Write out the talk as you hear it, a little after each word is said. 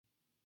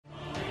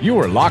You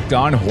are Locked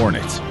On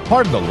Hornets,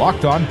 part of the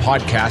Locked On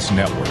Podcast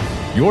Network.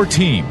 Your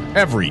team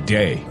every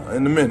day.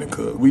 In a minute,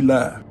 cuz we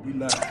live.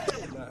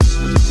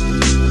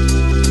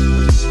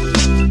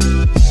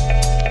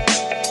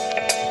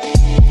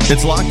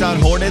 It's Locked On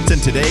Hornets,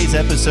 and today's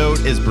episode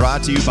is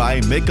brought to you by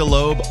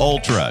Michelob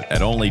Ultra.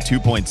 At only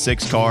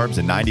 2.6 carbs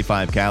and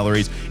 95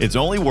 calories, it's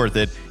only worth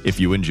it if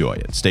you enjoy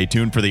it. Stay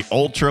tuned for the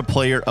Ultra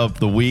Player of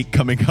the Week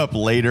coming up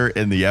later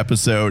in the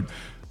episode.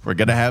 We're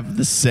going to have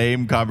the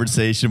same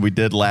conversation we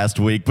did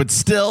last week, but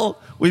still,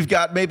 we've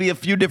got maybe a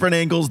few different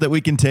angles that we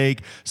can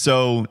take,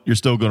 so you're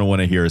still going to want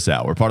to hear us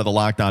out. We're part of the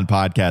Locked On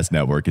Podcast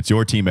Network. It's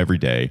your team every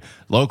day.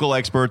 Local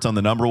experts on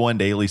the #1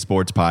 daily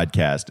sports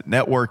podcast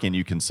network, and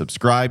you can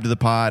subscribe to the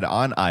pod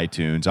on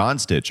iTunes, on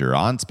Stitcher,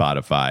 on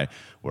Spotify,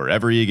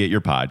 wherever you get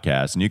your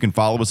podcasts. And you can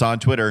follow us on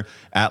Twitter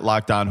at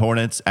Locked On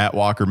Hornets, at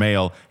Walker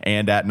Mail,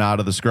 and at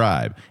Nada the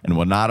Scribe. And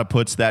when Nada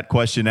puts that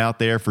question out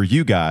there for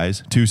you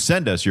guys to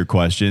send us your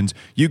questions,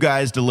 you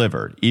guys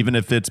deliver. Even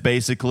if it's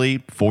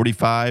basically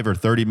 45 or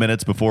 30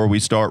 minutes before we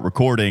start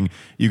recording,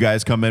 you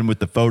guys come in with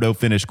the photo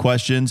finish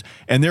questions,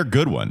 and they're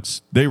good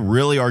ones. They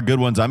really are good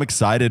ones. I'm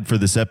excited for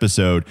this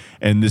episode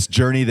and this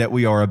journey that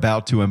we are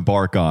about to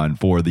embark on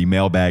for the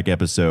Mailbag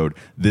episode,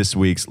 this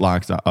week's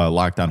Locked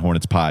On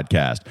Hornets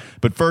podcast.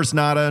 But first,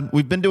 Nada,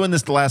 we've been doing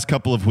this the last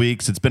couple of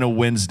weeks. It's been a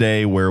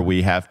Wednesday where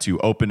we have to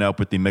open up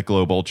with the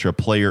Michelob Ultra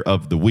Player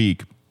of the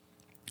Week.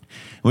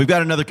 We've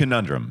got another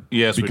conundrum.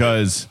 Yes,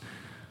 because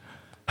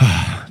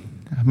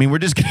we're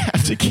just going to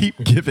have to keep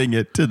giving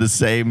it to the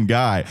same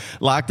guy.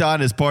 Locked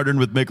On is partnered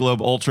with Michelob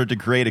Ultra to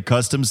create a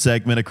custom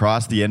segment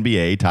across the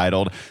NBA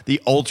titled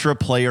the Ultra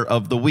Player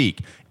of the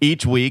Week.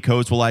 Each week,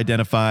 hosts will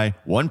identify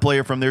one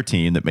player from their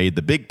team that made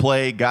the big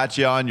play, got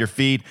you on your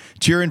feet,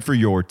 cheering for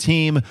your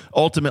team,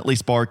 ultimately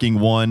sparking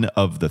one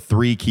of the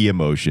three key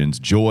emotions: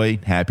 joy,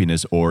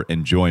 happiness, or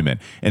enjoyment.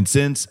 And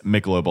since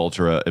Michelob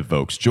Ultra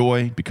evokes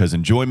joy, because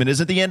enjoyment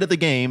isn't the end of the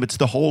game, it's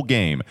the whole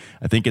game,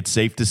 I think it's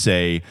safe to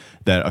say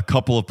that a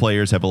couple of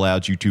players have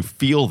allowed you to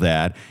feel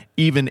that,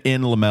 even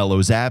in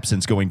LaMelo's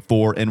absence, going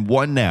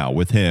 4-1 now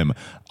with him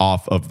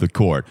off of the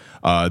court.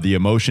 The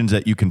emotions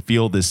that you can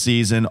feel this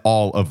season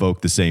all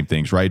evoke the same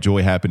things, right?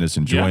 Joy, happiness,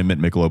 enjoyment.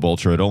 Yeah. Michelob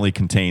Ultra, it only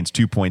contains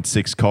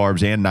 2.6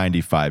 carbs and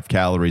 95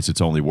 calories.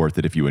 It's only worth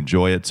it if you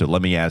enjoy it. So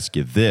let me ask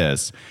you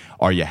this.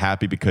 Are you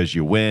happy because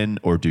you win,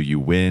 or do you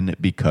win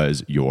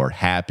because you're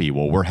happy?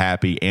 Well, we're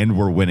happy and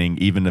we're winning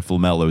even if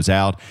LaMelo's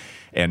out.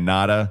 And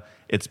Nada,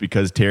 it's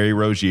because Terry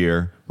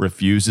Rozier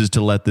refuses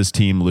to let this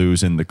team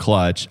lose in the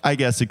clutch, I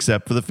guess,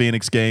 except for the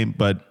Phoenix game,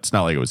 but it's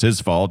not like it was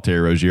his fault.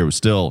 Terry Rozier was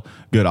still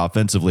good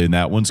offensively in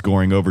that one,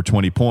 scoring over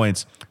 20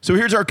 points. So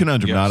here's our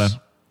conundrum,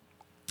 Nada.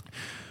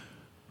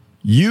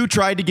 You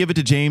tried to give it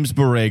to James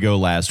Borrego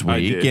last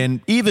week,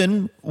 and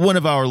even one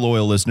of our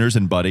loyal listeners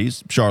and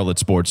buddies, Charlotte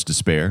Sports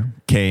Despair,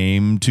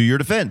 came to your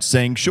defense,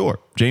 saying, sure,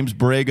 James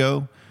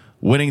Borrego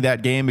winning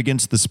that game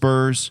against the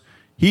Spurs,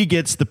 he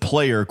gets the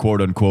player,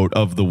 quote unquote,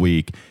 of the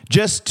week,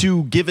 just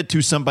to give it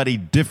to somebody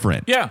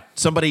different. Yeah.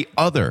 Somebody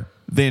other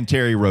than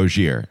Terry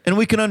Rozier. And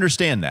we can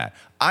understand that.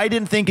 I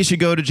didn't think it should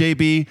go to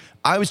JB.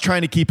 I was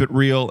trying to keep it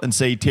real and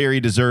say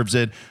Terry deserves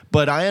it,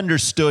 but I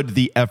understood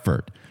the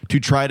effort to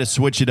try to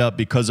switch it up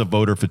because of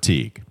voter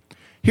fatigue.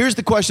 Here's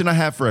the question I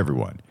have for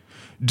everyone.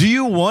 Do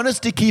you want us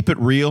to keep it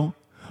real,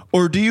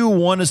 or do you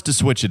want us to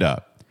switch it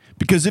up?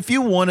 Because if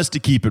you want us to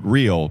keep it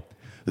real,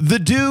 the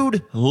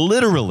dude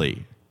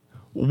literally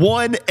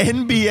won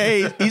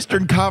NBA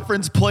Eastern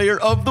Conference Player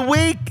of the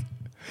Week.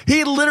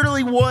 He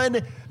literally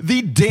won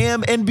the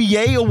damn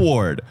NBA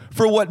award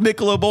for what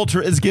Michelob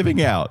Ultra is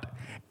giving out.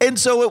 And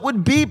so it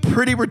would be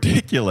pretty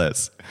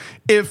ridiculous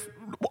if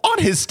on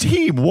his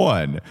team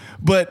won,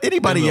 but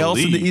anybody else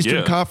in the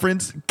Eastern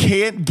Conference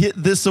can't get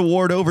this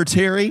award over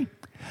Terry.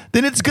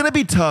 Then it's going to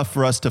be tough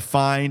for us to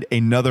find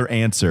another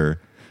answer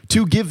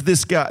to give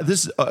this guy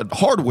this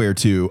hardware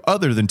to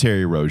other than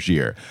Terry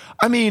Rozier.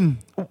 I mean,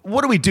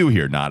 what do we do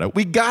here, Nada?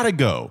 We got to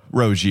go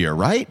Rozier,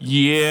 right?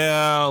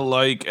 Yeah,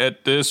 like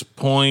at this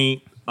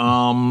point,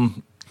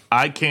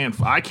 I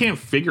can't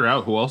figure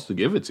out who else to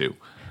give it to.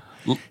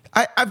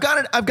 I've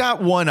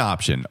got one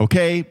option,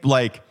 okay?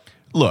 Like,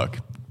 look,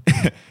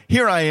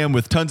 here I am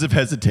with tons of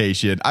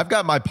hesitation. I've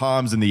got my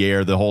palms in the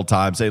air the whole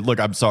time saying, look,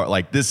 I'm sorry.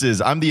 Like,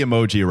 I'm the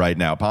emoji right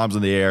now, palms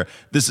in the air.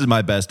 This is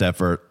my best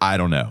effort. I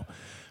don't know.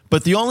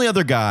 But the only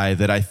other guy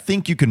that I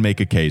think you can make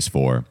a case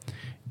for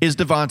is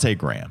Devontae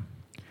Graham,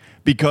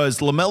 because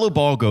LaMelo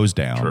Ball goes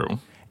down. True.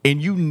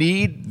 And you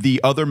need the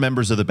other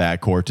members of the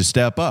backcourt to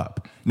step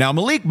up. Now,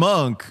 Malik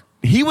Monk,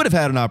 he would have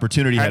had an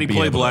opportunity had he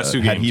played the last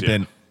two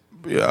games.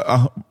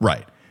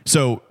 Right.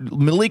 So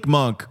Malik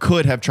Monk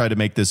could have tried to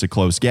make this a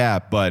close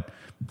gap, but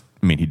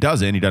I mean, he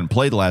doesn't. He doesn't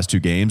play the last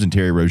two games, and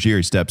Terry Rozier,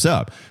 he steps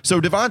up.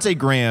 So Devontae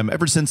Graham,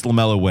 ever since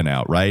LaMelo went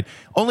out, right?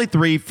 Only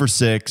 3 for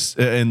 6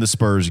 in the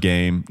Spurs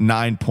game,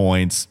 9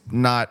 points,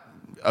 not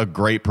a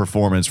great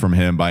performance from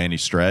him by any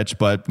stretch,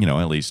 but,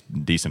 at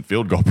least decent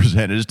field goal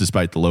percentage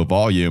despite the low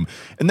volume.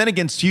 And then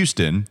against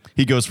Houston,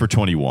 he goes for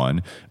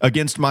 21.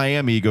 Against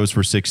Miami, he goes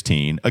for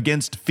 16.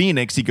 Against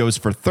Phoenix, he goes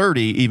for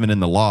 30, even in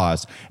the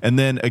loss. And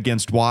then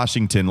against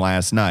Washington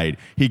last night,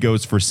 he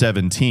goes for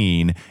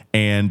 17.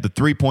 And the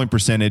three-point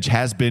percentage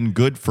has been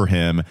good for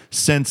him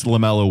since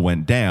LaMelo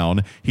went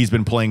down. He's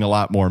been playing a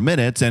lot more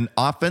minutes, and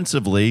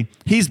offensively,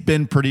 he's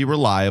been pretty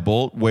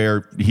reliable,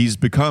 where he's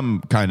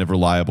become kind of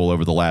reliable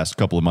over the last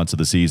couple of months of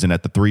the season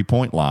at the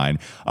three-point line.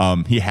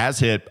 He has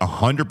hit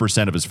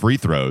 100% of his free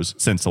throws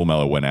since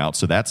LaMelo went out,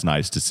 so that's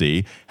nice to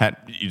see.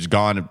 He's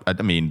gone,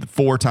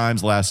 4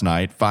 times last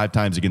night, 5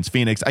 times against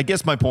Phoenix. I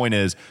guess my point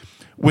is,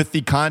 with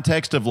the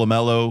context of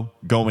LaMelo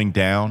going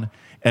down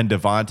and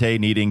Devontae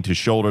needing to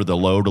shoulder the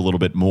load a little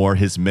bit more,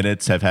 his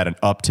minutes have had an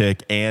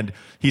uptick, and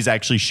he's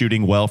actually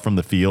shooting well from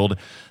the field.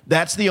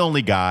 That's the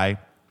only guy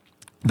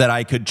that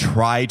I could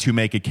try to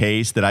make a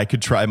case, that I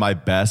could try my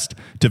best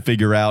to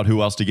figure out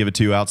who else to give it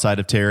to outside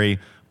of Terry.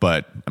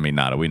 But,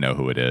 Nada, we know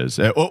who it is.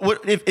 Is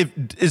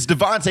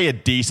Devontae a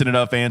decent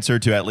enough answer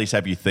to at least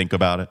have you think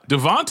about it?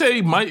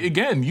 Devontae might,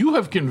 again, you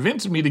have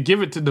convinced me to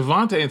give it to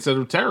Devontae instead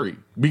of Terry,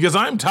 because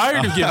I'm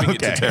tired of giving it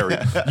to Terry.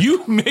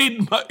 You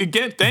made,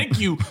 again, thank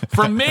you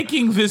for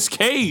making this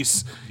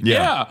case.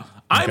 Yeah,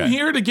 I'm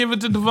here to give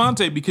it to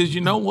Devontae because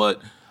you know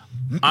what?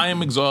 I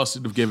am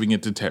exhausted of giving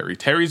it to Terry.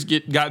 Terry's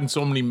gotten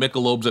so many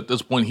Michelobes at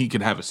this point, he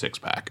could have a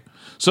 6-pack.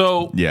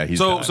 So yeah, he's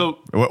so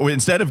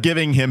instead of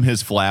giving him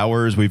his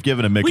flowers, we've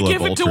given him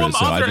Michelob Ultra.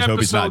 So I just hope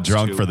he's not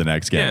drunk for the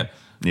next game.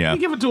 Yeah, we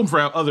give it to him for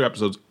other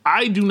episodes.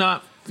 I do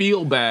not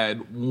feel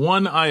bad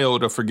one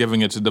iota for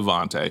giving it to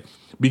Devontae,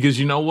 because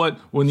you know what?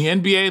 When the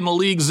NBA and the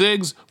league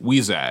zigs,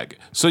 we zag.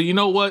 So you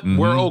know what? Mm-hmm.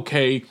 We're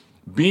okay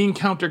being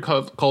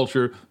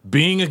counterculture,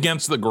 being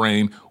against the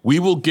grain. We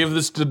will give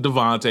this to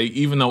Devontae,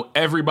 even though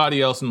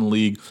everybody else in the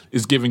league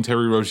is giving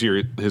Terry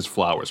Rozier his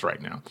flowers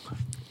right now.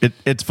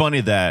 It's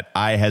funny that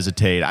I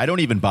hesitate. I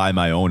don't even buy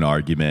my own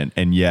argument,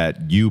 and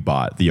yet you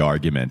bought the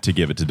argument to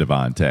give it to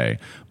Devontae.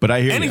 But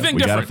I hear you.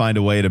 We got to find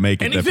a way to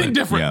make it anything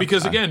different.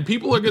 Because again,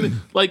 people are going to,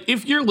 like,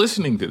 if you're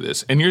listening to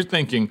this and you're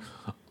thinking,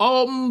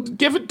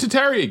 give it to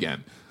Terry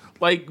again.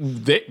 Like,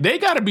 they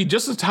got to be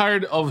just as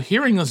tired of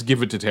hearing us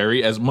give it to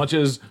Terry as much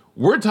as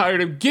we're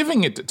tired of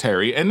giving it to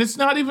Terry. And it's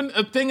not even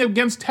a thing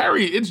against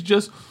Terry. It's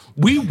just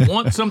we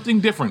want something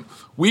different.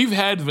 We've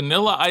had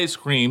vanilla ice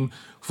cream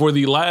for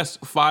the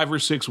last 5 or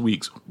 6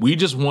 weeks. We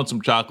just want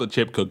some chocolate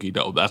chip cookie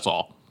dough. That's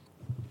all.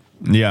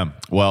 Yeah.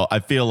 Well, I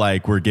feel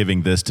like we're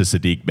giving this to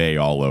Sadiq Bey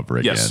all over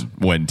again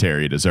when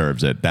Terry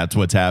deserves it. That's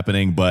what's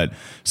happening. But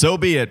so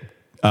be it.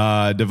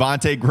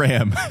 Devontae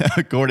Graham,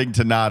 according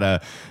to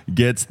Nada,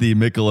 gets the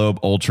Michelob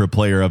Ultra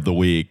Player of the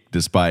Week,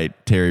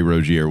 despite Terry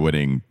Rozier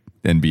winning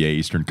NBA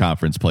Eastern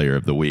Conference Player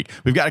of the Week.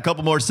 We've got a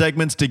couple more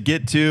segments to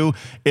get to.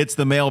 It's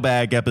the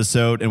Mailbag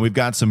episode, and we've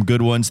got some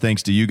good ones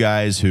thanks to you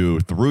guys who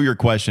threw your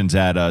questions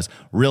at us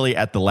really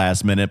at the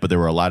last minute, but there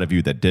were a lot of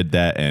you that did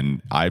that,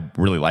 and I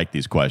really like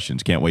these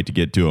questions. Can't wait to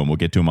get to them. We'll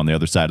get to them on the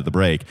other side of the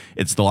break.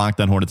 It's the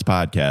Locked On Hornets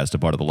podcast, a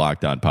part of the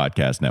Locked On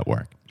Podcast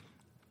Network.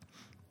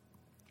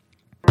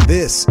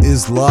 This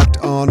is Locked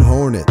On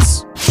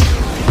Hornets.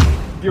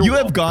 You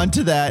have gone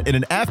to that in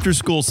an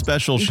after-school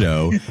special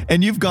show,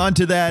 and you've gone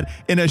to that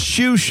in a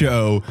shoe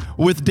show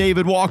with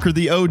David Walker,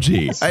 the OG.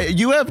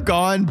 You have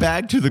gone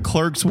back to the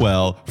Clerks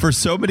well for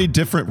so many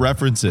different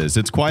references.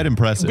 It's quite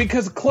impressive.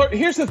 Because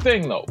here's the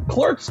thing, though.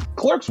 Clerks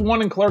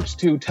 1 and Clerks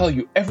 2 tell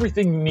you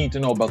everything you need to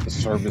know about the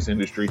service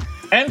industry,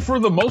 and for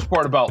the most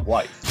part about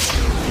life.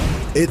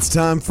 It's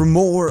time for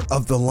more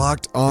of the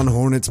Locked On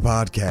Hornets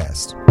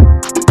podcast.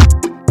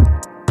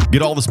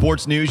 Get all the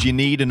sports news you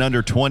need in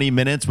under 20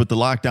 minutes with the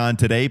Locked On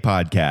Today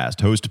podcast.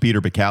 Host Peter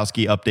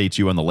Bukowski updates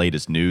you on the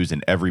latest news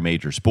in every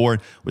major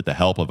sport with the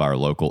help of our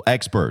local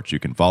experts. You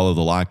can follow the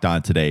Locked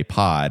On Today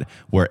pod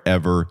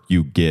wherever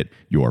you get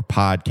your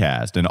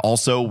podcast. And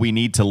also, we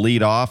need to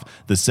lead off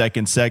the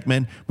second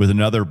segment with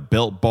another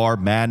Built Bar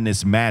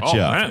Madness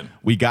matchup.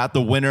 We got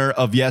the winner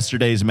of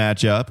yesterday's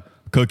matchup,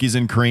 Cookies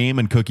and Cream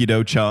and Cookie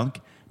Dough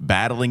Chunk,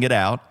 battling it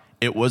out.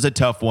 It was a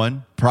tough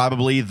one,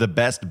 probably the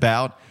best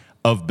bout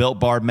of Built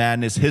Bar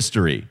Madness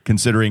history,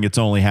 considering it's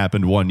only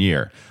happened 1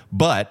 year.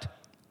 But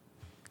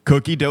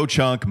Cookie Dough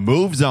Chunk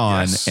moves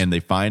on, and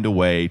they find a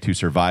way to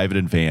survive and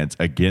advance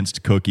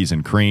against Cookies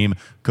and Cream.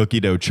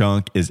 Cookie Dough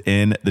Chunk is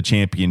in the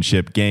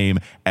championship game.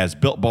 As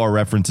Built Bar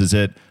references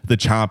it, the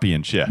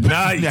championship.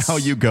 Nice. Now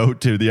you go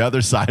to the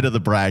other side of the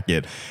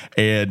bracket,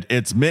 and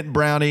it's Mint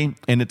Brownie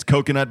and it's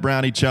Coconut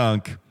Brownie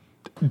Chunk.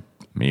 I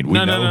mean,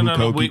 we know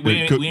who Cookie... We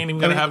ain't even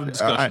going to have a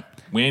discussion.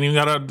 We ain't even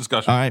got a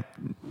discussion. All right.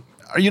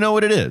 You know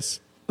what it is.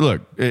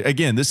 Look,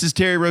 again, this is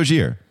Terry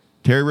Rozier.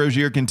 Terry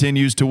Rozier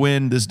continues to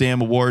win this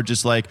damn award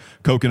just like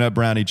Coconut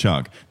Brownie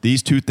Chunk.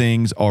 These two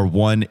things are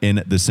one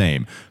in the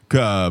same.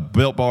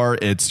 Built Bar,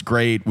 it's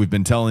great. We've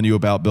been telling you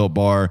about Built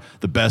Bar,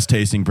 the best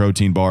tasting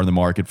protein bar in the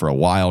market for a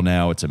while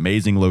now. It's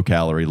amazing low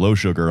calorie, low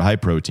sugar, high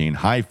protein,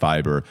 high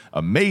fiber,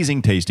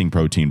 amazing tasting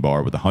protein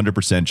bar with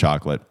 100%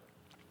 chocolate.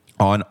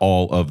 on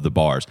all of the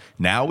bars.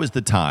 Now is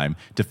the time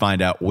to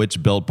find out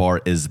which Built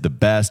Bar is the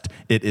best.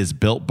 It is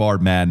Built Bar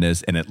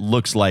Madness, and it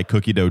looks like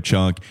Cookie Dough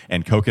Chunk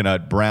and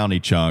Coconut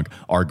Brownie Chunk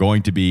are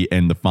going to be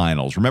in the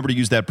finals. Remember to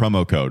use that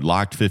promo code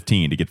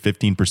LOCKED15 to get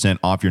 15%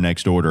 off your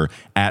next order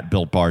at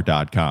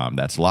BuiltBar.com.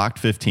 That's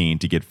LOCKED15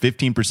 to get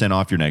 15%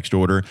 off your next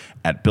order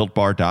at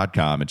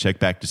BuiltBar.com, and check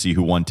back to see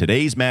who won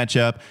today's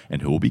matchup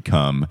and who will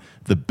become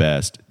the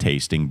best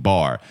tasting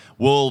bar.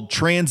 We'll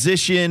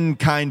transition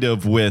kind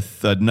of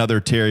with another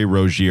Terry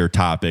Rozier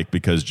topic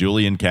because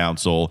Julian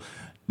Council,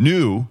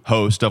 new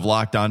host of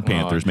Locked On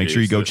Panthers. Make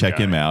sure you go check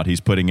him out. He's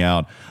putting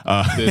out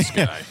this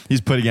guy.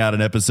 He's putting out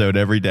an episode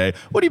every day.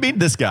 What do you mean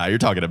this guy? You're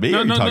talking to me?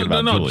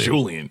 No,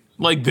 Julian.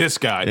 Like this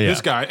guy. Yeah.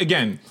 This guy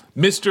again,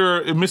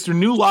 Mr.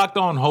 New Locked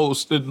On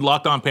host,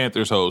 Locked On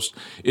Panthers host,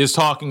 is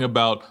talking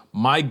about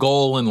my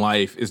goal in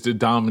life is to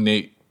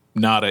dominate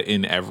Nada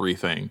in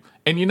everything.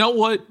 And you know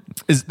what?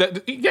 Is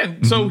that again?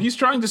 Mm-hmm. So he's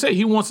trying to say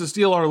he wants to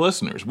steal our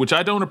listeners, which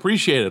I don't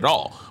appreciate at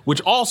all.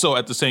 Which also,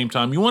 at the same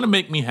time, you want to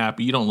make me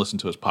happy. You don't listen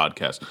to his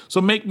podcast,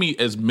 so make me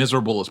as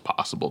miserable as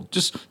possible.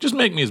 Just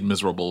make me as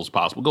miserable as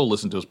possible. Go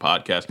listen to his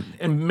podcast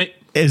and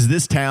Is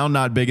this town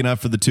not big enough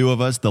for the two of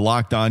us? The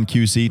Locked On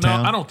QC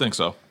town? No, I don't think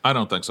so. I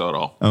don't think so at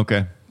all.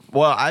 Okay.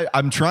 Well,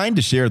 I'm trying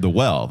to share the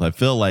wealth. I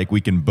feel like we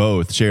can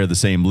both share the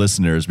same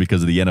listeners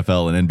because of the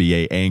NFL and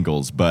NBA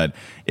angles. But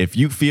if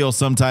you feel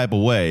some type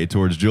of way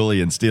towards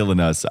Julian stealing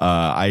us,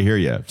 I hear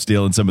you,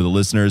 stealing some of the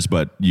listeners.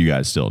 But you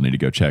guys still need to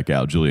go check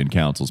out Julian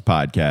Council's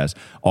podcast,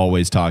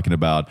 always talking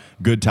about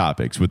good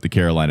topics with the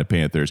Carolina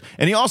Panthers.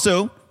 And he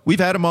also... We've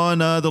had him on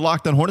the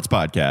Locked On Hornets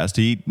podcast.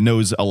 He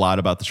knows a lot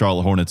about the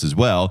Charlotte Hornets as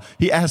well.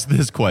 He asked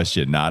this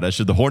question, Nada.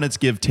 Should the Hornets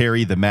give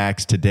Terry the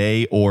max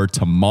today or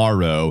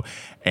tomorrow?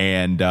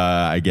 And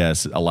I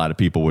guess a lot of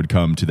people would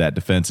come to that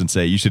defense and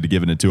say, you should have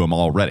given it to him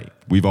already.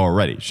 We've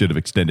already should have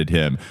extended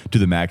him to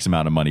the max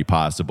amount of money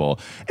possible.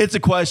 It's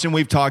a question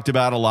we've talked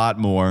about a lot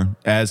more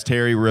as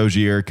Terry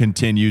Rozier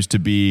continues to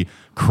be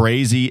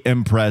crazy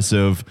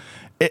impressive.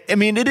 I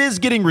mean, it is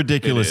getting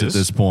ridiculous at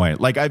this point.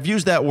 Like, I've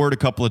used that word a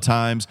couple of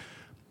times.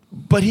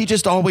 But he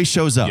just always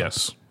shows up.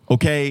 Yes.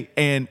 Okay.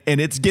 And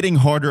it's getting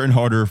harder and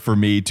harder for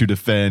me to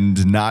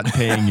defend not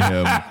paying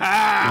him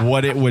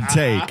what it would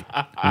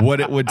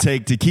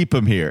take to keep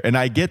him here. And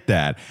I get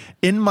that.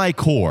 In my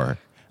core,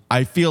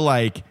 I feel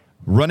like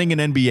running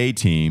an NBA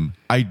team,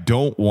 I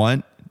don't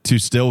want to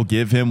still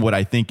give him what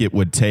I think it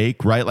would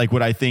take, right? Like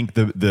what I think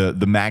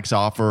the max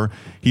offer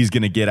he's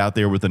going to get out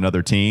there with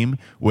another team,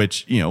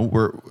 which, you know,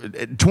 we're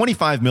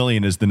 $25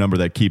 million is the number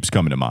that keeps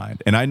coming to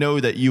mind. And I know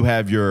that you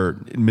have your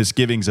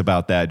misgivings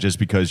about that just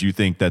because you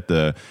think that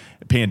the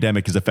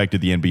pandemic has affected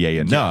the NBA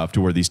enough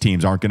to where these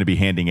teams aren't going to be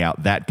handing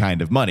out that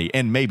kind of money.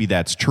 And maybe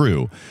that's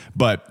true.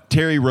 But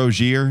Terry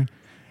Rozier,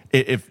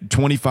 if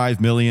 $25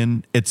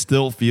 million, it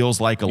still feels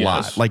like a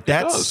lot. Like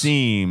that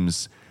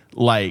seems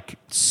like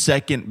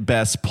second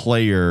best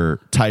player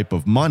type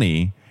of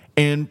money,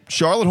 and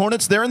Charlotte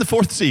Hornets, they're in the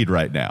 4th seed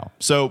right now.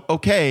 So,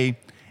 okay,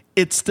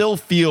 it still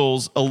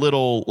feels a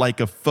little like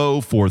a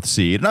faux 4th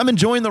seed, and I'm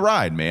enjoying the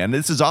ride, man.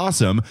 This is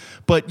awesome,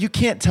 but you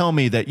can't tell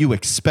me that you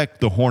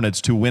expect the Hornets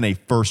to win a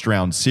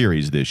first-round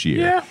series this year.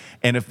 Yeah.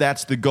 And if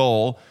that's the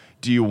goal,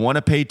 do you want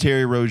to pay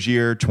Terry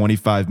Rozier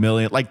 $25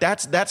 million? Like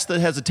that's the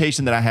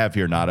hesitation that I have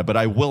here, Nada. But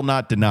I will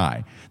not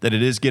deny that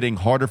it is getting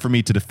harder for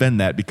me to defend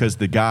that because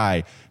the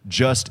guy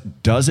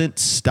just doesn't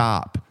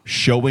stop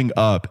showing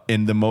up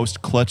in the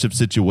most clutch of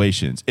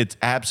situations. It's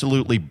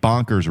absolutely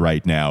bonkers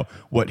right now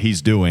what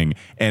he's doing.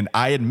 And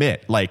I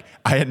admit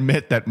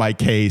that my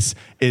case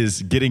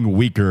is getting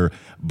weaker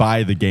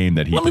by the game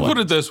that he plays. Let me put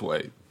it this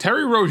way.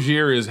 Terry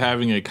Rozier is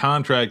having a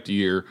contract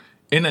year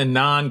in a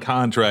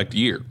non-contract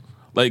year.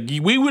 Like,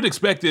 we would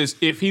expect this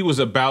if he was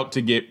about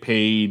to get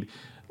paid,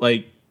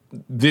 like,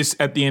 this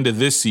at the end of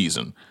this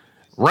season.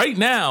 Right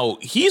now,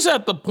 he's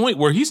at the point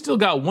where he's still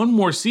got one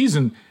more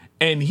season,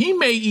 and he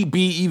may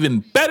be even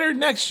better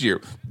next year.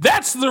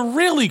 That's the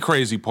really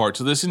crazy part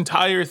to this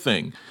entire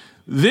thing.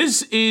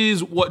 This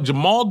is what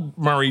Jamal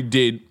Murray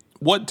did,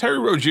 what Terry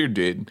Rozier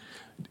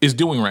is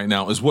doing right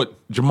now is what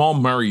Jamal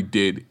Murray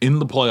did in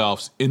the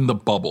playoffs in the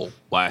bubble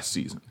last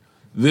season.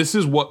 This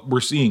is what we're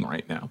seeing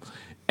right now.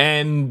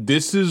 And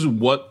this is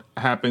what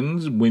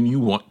happens when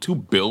you want to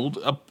build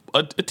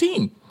a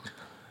team.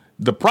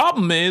 The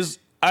problem is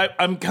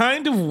I'm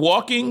kind of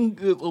walking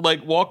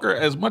like Walker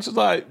as much as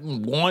I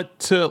want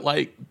to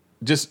like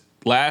just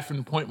laugh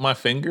and point my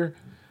finger.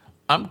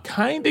 I'm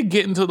kind of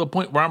getting to the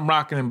point where I'm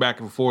rocking him back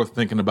and forth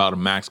thinking about a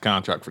max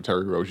contract for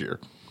Terry Rozier.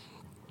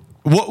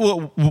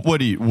 What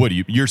do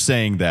you you're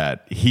saying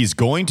that he's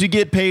going to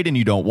get paid and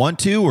you don't want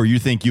to, or you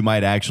think you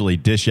might actually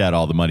dish out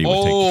all the money?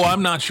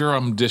 I'm not sure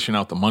I'm dishing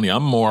out the money.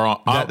 I'm more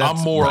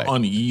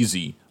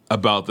uneasy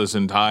about this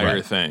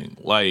entire thing.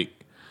 Like,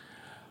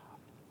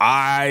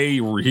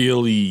 I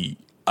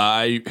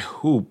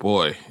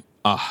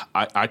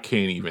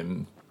can't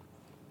even.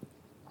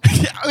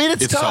 I mean,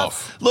 it's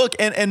tough. Look,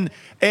 and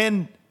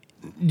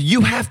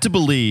you have to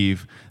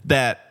believe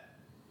that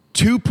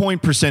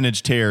 2-point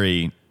percentage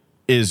Terry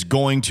is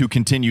going to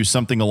continue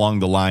something along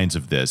the lines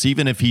of this,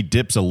 even if he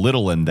dips a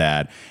little in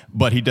that,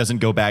 but he doesn't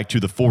go back to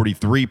the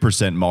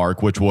 43%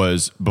 mark, which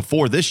was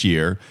before this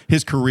year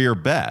his career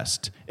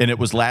best. And it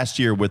was last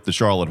year with the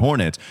Charlotte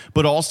Hornets.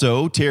 But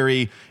also,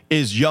 Terry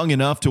is young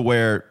enough to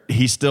where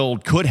he still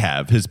could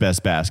have his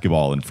best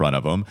basketball in front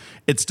of him.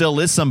 It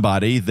still is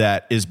somebody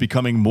that is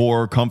becoming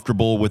more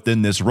comfortable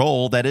within this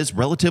role that is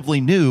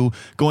relatively new,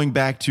 going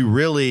back to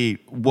really,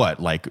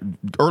 like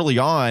early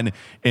on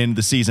in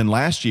the season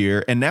last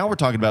year. And now we're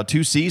talking about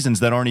 2 seasons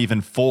that aren't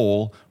even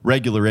full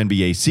regular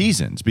NBA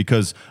seasons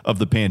because of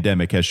the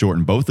pandemic has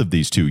shortened both of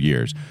these 2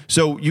 years.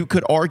 So you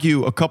could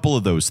argue a couple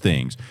of those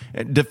things.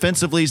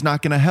 Defensively, he's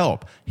not going to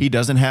help. He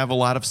doesn't have a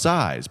lot of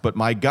size, but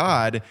my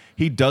God,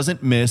 he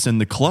doesn't miss in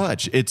the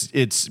clutch.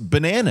 It's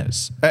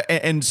bananas.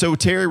 And so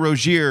Terry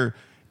Rozier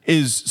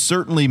is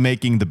certainly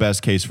making the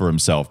best case for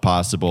himself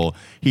possible.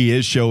 He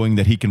is showing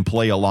that he can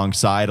play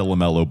alongside a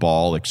LaMelo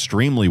Ball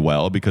extremely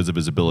well because of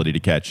his ability to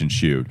catch and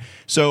shoot.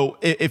 So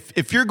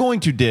if you're going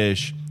to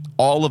dish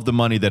all of the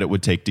money that it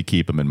would take to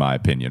keep him, in my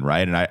opinion,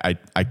 right? And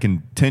I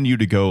continue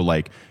to go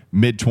like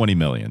mid 20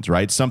 millions,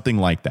 right? Something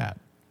like that.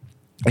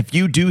 If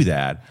you do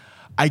that,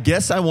 I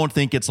guess I won't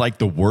think it's like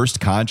the worst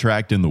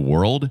contract in the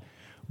world,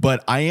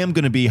 but I am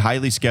going to be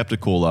highly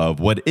skeptical of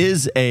what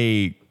is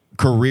a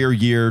career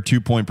year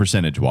 2-point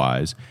percentage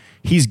wise.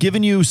 He's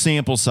given you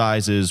sample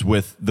sizes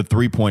with the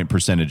 3-point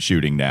percentage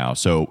shooting now.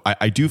 So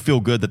I do feel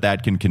good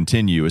that can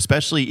continue,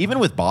 especially even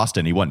with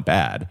Boston. He wasn't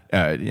bad.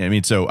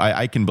 So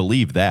I can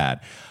believe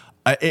that.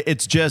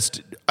 It's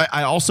just,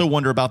 I also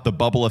wonder about the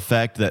bubble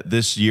effect that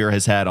this year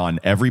has had on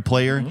every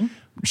player. Mm-hmm.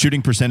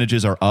 Shooting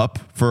percentages are up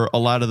for a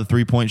lot of the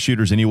 3-point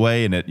shooters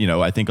anyway, and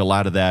I think a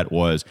lot of that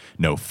was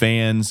no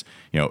fans.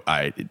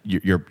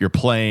 You're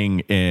playing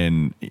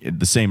in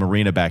the same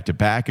arena back to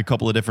back a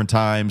couple of different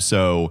times,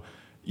 so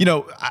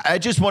I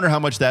just wonder how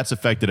much that's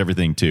affected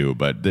everything too.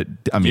 But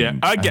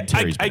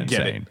Terry's been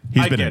insane.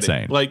 He's been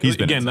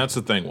insane. That's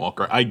the thing,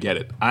 Walker. I get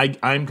it.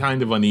 I'm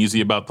kind of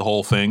uneasy about the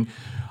whole thing.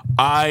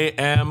 I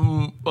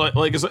am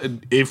like I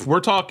said, if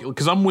we're talking,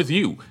 because I'm with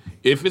you.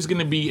 If it's going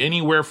to be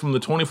anywhere from the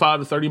 25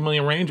 to 30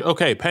 million range,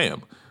 okay, pay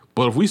him.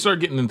 But if we start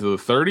getting into the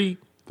 30,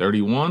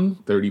 31,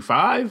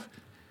 35,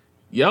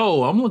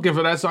 I'm looking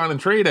for that sign and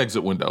trade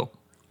exit window.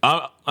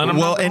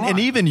 And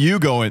even you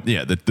going,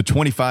 the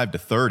 25 to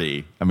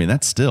 30,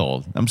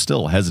 I'm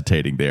still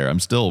hesitating there. I'm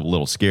still a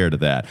little scared of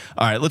that.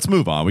 All right, let's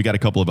move on. We got a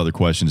couple of other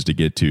questions to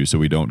get to so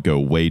we don't go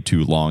way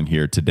too long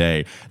here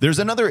today. There's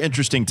another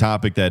interesting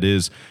topic that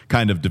is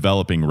kind of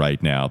developing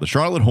right now. The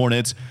Charlotte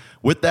Hornets,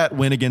 with that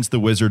win against the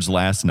Wizards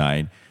last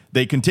night,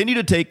 they continue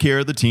to take care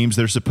of the teams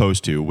they're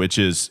supposed to, which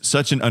is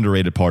such an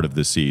underrated part of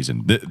this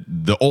season.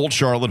 The old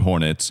Charlotte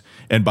Hornets,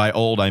 and by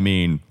old I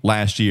mean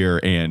last year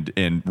and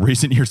in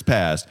recent years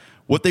past,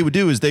 what they would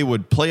do is they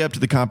would play up to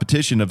the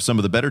competition of some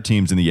of the better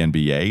teams in the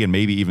NBA and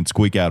maybe even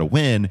squeak out a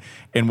win.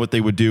 And what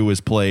they would do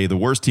is play the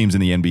worst teams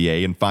in the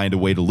NBA and find a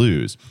way to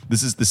lose.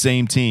 This is the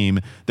same team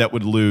that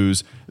would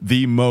lose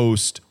the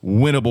most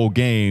winnable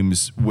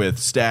games with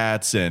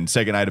stats and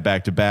second night of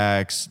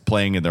back-to-backs,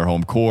 playing in their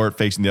home court,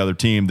 facing the other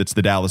team. That's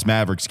the Dallas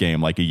Mavericks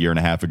game like a year and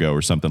a half ago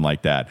or something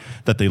like that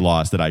they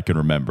lost that I can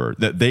remember.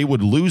 That they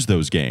would lose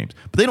those games.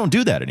 But they don't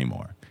do that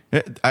anymore.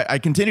 I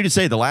continue to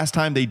say the last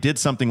time they did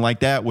something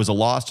like that was a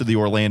loss to the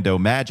Orlando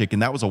Magic, and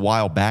that was a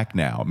while back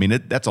now.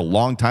 That's a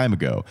long time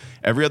ago.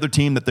 Every other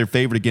team that they're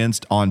favored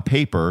against on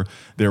paper,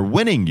 they're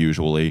winning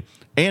usually,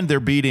 and they're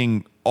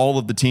beating all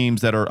of the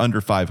teams that are under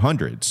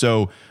 500.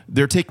 So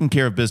they're taking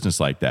care of business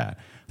like that.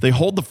 They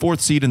hold the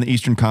 4th seed in the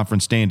Eastern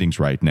Conference standings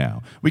right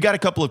now. We got a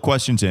couple of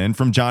questions in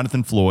from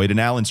Jonathan Floyd, and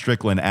Alan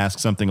Strickland asked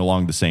something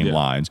along the same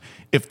lines.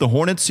 If the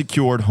Hornets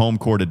secured home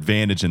court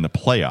advantage in the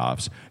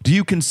playoffs, do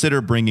you consider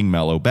bringing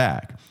Melo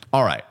back?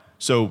 All right,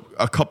 so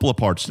a couple of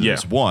parts to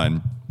this.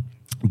 One,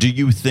 do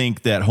you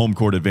think that home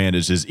court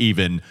advantage is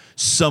even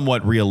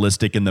somewhat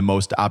realistic in the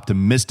most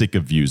optimistic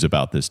of views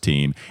about this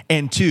team?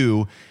 And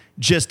two,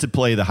 just to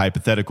play the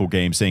hypothetical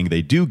game saying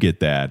they do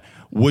get that,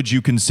 would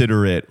you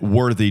consider it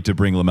worthy to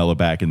bring LaMelo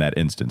back in that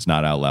instance?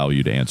 Not allow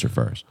you to answer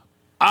first.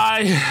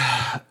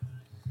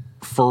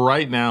 For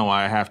right now,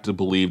 I have to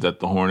believe that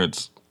the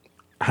Hornets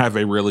have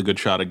a really good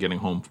shot at getting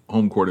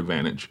home court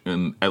advantage,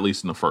 at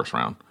least in the first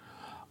round.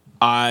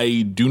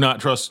 I do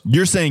not trust.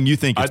 You're saying you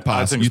think it's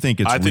possible. You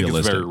think it's realistic. I think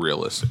it's very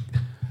realistic.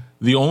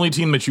 The only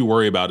team that you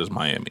worry about is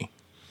Miami.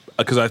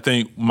 Because I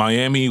think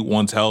Miami,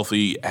 once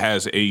healthy,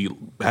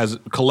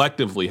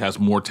 collectively has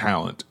more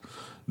talent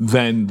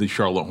than the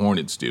Charlotte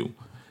Hornets do.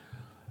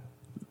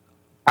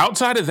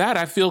 Outside of that,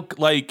 I feel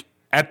like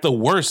at the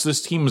worst,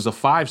 this team is a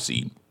 5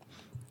 seed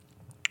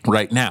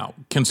right now.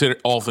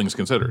 All things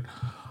considered,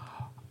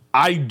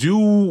 I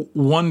do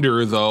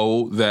wonder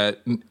though that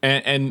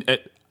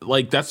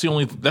that's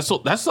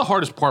the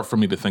hardest part for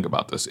me to think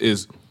about. This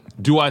is,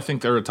 do I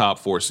think they're a top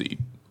 4 seed?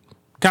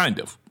 Kind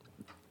of.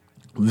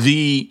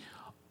 The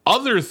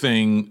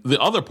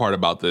other part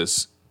about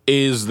this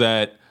is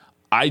that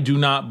I do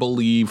not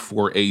believe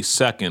for a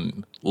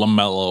second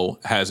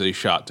LaMelo has a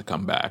shot to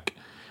come back.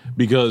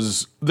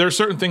 because there are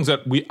certain things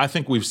that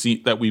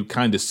we've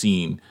kind of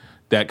seen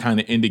that kind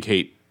of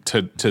indicate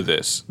to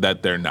this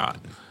that they're not.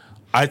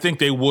 I think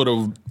they would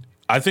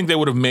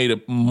have made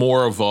it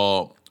more of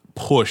a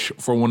push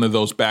for one of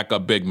those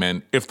backup big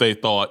men if they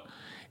thought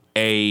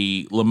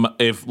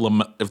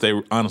if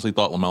they honestly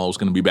thought LaMelo was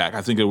going to be back.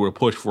 I think they would have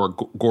pushed for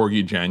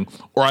Gorgie Dieng,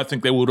 or I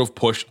think they would have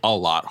pushed a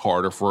lot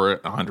harder for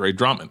Andre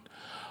Drummond.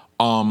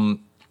 So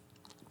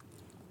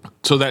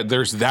that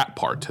there's that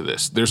part to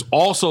this. There's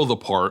also the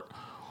part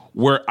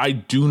where I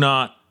do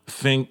not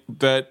think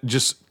that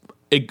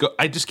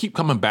I just keep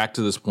coming back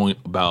to this point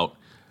about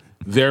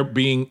it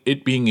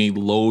being a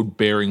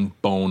load-bearing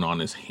bone on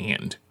his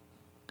hand.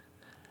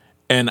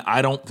 And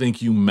I don't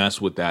think you mess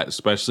with that,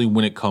 especially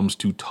when it comes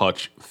to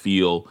touch,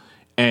 feel,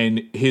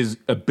 and his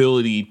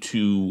ability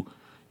to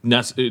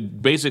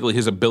basically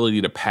his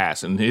ability to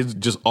pass and his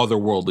just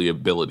otherworldly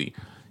ability.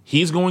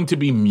 He's going to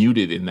be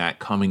muted in that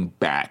coming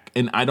back.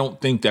 And I don't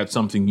think that's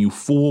something you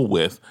fool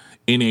with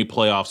in a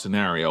playoff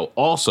scenario.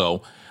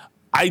 Also,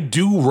 I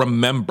do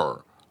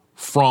remember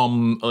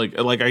from,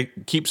 like I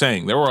keep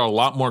saying, there were a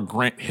lot more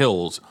Grant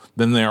Hills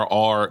than there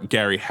are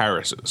Gary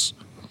Harrises.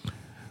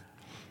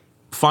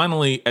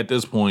 Finally, at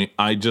this point,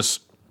 I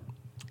just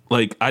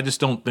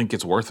don't think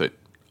it's worth it.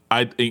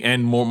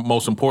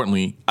 Most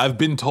importantly, I've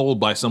been told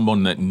by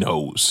someone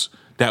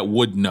that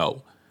would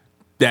know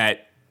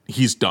that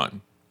he's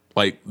done.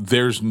 Like,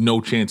 there's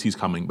no chance he's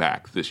coming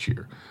back this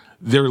year.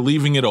 They're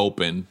leaving it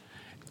open,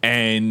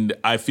 and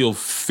I feel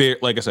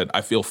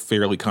I feel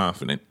fairly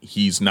confident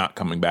he's not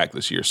coming back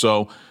this year.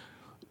 So,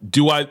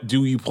 do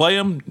you play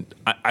him?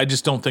 I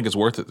just don't think it's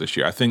worth it this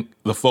year. I think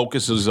the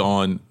focus is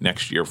on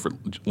next year for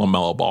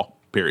LaMelo Ball.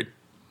 Period.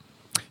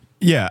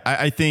 Yeah,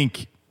 I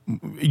think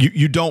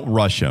you don't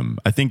rush him.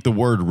 I think the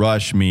word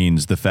rush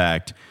means the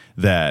fact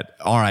that,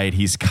 all right,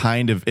 he's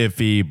kind of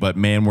iffy, but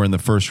man, we're in the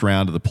first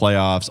round of the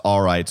playoffs.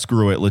 All right,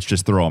 screw it. Let's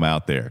just throw him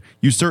out there.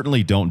 You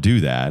certainly don't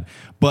do that,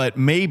 but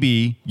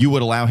maybe you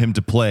would allow him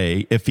to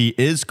play if he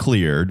is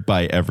cleared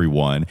by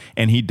everyone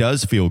and he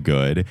does feel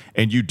good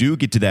and you do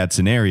get to that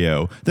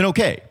scenario, then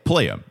okay,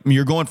 play him. I mean,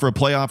 you're going for a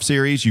playoff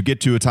series. You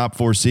get to a top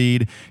 4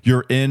 seed.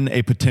 You're in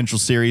a potential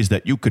series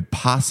that you could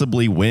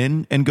possibly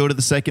win and go to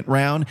the second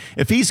round.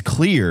 If he's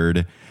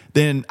cleared,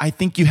 then I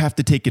think you have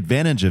to take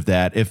advantage of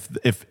that.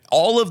 If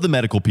all of the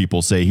medical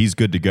people say he's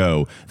good to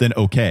go, then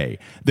okay.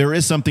 There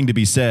is something to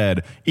be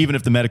said, even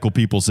if the medical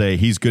people say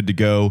he's good to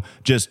go,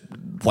 just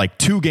like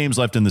 2 games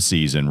left in the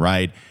season,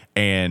 right?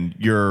 And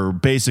you're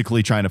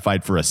basically trying to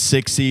fight for a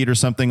 6 seed or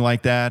something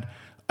like that.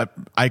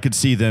 I could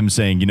see them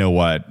saying, you know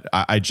what,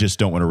 I just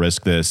don't want to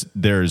risk this.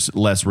 There's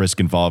less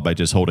risk involved by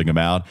just holding him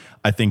out.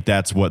 I think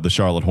that's what the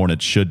Charlotte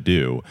Hornets should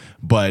do.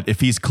 But if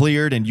he's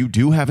cleared and you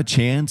do have a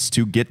chance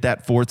to get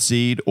that 4th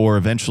seed or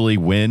eventually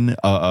win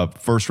a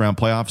first-round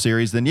playoff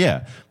series, then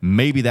yeah,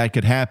 maybe that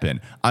could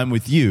happen. I'm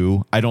with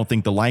you. I don't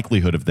think the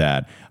likelihood of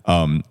that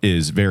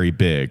is very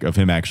big, of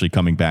him actually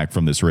coming back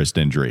from this wrist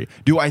injury.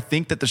 Do I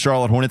think that the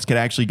Charlotte Hornets could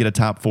actually get a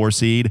top 4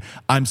 seed?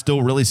 I'm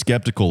still really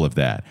skeptical of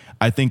that.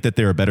 I think that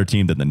they're a better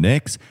team than the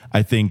Knicks.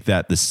 I think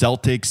that the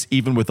Celtics,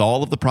 even with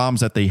all of the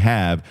problems that they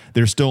have,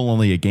 they're still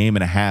only a game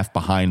and a half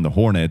behind the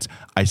Hornets.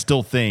 I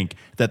still think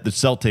that the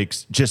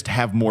Celtics just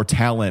have more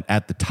talent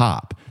at the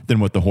top than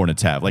what the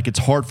Hornets have. Like, it's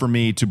hard for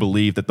me to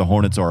believe that the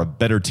Hornets are a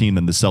better team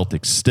than the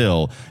Celtics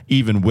still,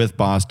 even with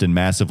Boston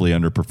massively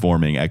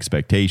underperforming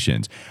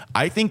expectations.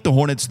 I think the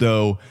Hornets,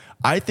 though,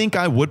 I think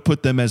I would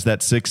put them as that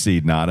 6th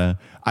seed, Nada.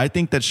 I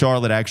think that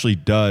Charlotte actually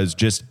does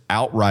just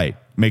outright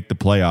make the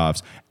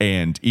playoffs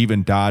and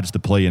even dodge the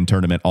play-in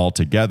tournament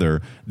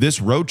altogether.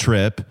 This road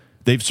trip,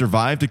 they've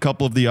survived a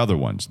couple of the other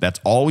ones. That's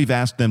all we've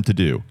asked them to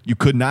do. You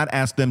could not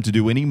ask them to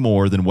do any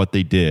more than what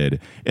they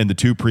did in the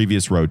 2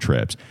 previous road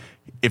trips.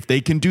 If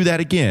they can do that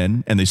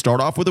again, and they start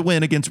off with a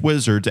win against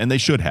Wizards, and they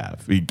should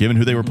have, given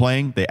who they were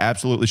playing, they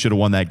absolutely should have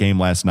won that game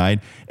last night,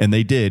 and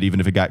they did, even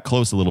if it got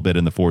close a little bit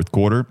in the 4th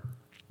quarter.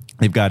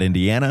 They've got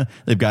Indiana,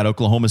 they've got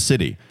Oklahoma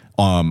City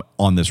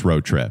on this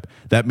road trip.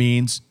 That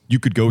means you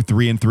could go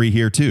 3-3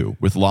 here too,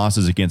 with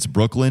losses against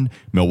Brooklyn,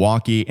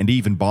 Milwaukee, and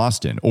even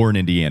Boston, or in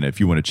Indiana if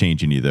you want to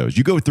change any of those.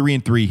 You go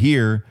 3-3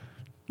 here.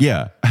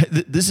 Yeah,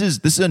 this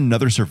is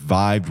another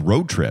survived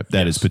road trip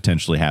that is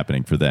potentially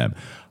happening for them.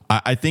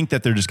 I think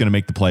that they're just going to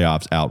make the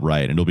playoffs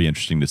outright, and it'll be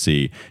interesting to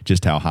see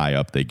just how high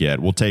up they get.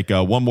 We'll take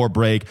one more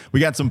break. We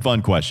got some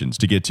fun questions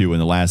to get to in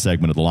the last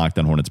segment of the Locked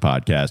On Hornets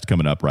podcast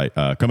coming up right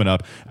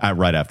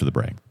after the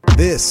break.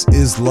 This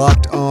is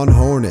Locked On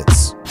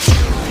Hornets.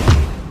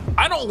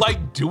 I don't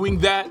like doing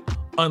that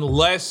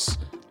unless,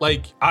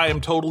 like, I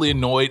am totally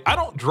annoyed. I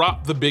don't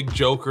drop the big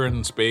joker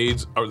in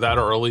spades or that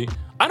early.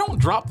 I don't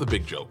drop the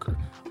big joker.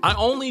 I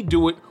only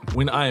do it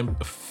when I am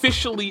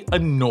officially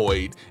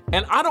annoyed,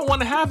 and I don't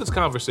want to have this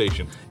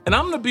conversation. And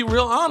I'm going to be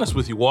real honest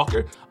with you,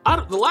 Walker.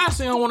 The last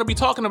thing I want to be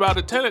talking about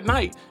at 10 at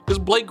night is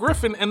Blake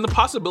Griffin and the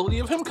possibility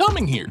of him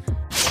coming here.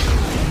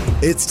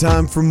 It's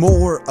time for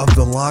more of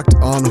the Locked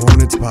On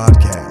Hornets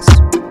podcast.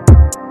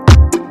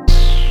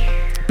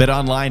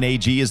 BetOnline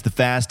AG is the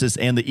fastest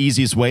and the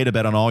easiest way to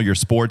bet on all your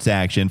sports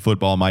action.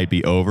 Football might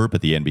be over,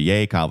 but the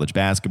NBA, college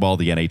basketball,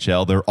 the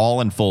NHL, they're all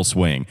in full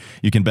swing.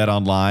 You can bet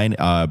online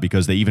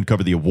because they even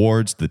cover the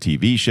awards, the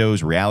TV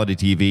shows, reality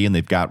TV, and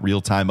they've got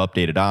real-time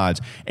updated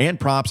odds and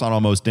props on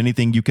almost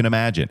anything you can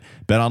imagine.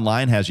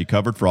 BetOnline has you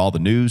covered for all the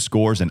news,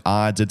 scores, and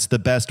odds. It's the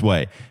best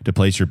way to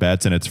place your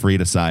bets, and it's free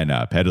to sign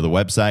up. Head to the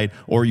website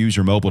or use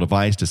your mobile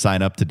device to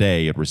sign up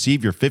today and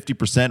receive your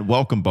 50%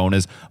 welcome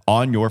bonus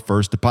on your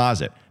first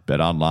deposit.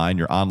 BetOnline,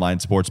 your online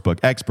sportsbook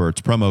experts,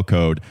 promo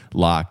code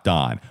Locked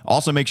On.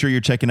 Also, make sure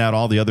you're checking out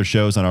all the other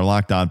shows on our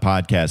Locked On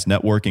Podcast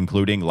Network,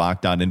 including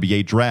Locked On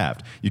NBA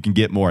Draft. You can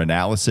get more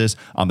analysis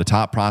on the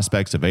top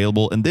prospects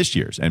available in this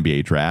year's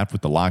NBA Draft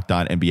with the Locked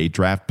On NBA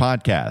Draft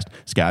Podcast.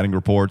 Scouting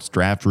reports,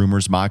 draft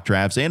rumors, mock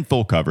drafts, and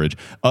full coverage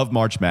of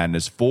March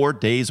Madness 4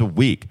 days a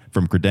week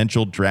from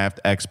credentialed draft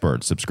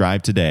experts.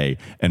 Subscribe today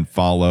and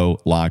follow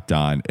Locked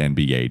On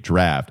NBA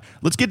Draft.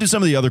 Let's get to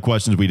some of the other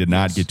questions we did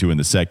not get to in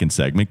the second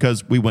segment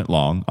because we went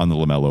long on the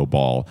LaMelo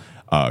Ball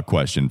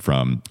question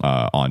from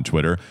on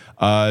Twitter.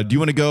 Do you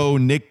want to go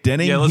Nick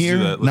Denning here,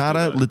 do that.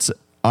 Nada?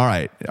 All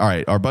right.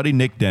 Our buddy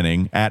Nick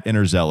Denning at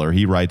Interzeller,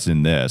 he writes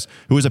in this,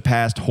 who is a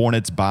past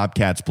Hornets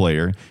Bobcats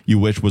player you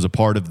wish was a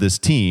part of this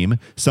team,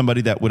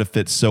 somebody that would have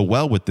fit so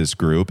well with this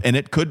group, and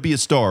it could be a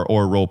star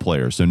or a role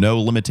player, so no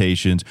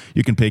limitations.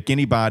 You can pick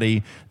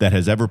anybody that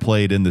has ever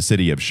played in the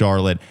city of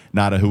Charlotte.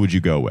 Nada, who would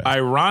you go with?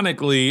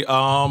 Ironically,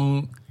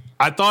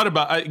 I thought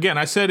about, again,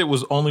 I said it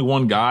was only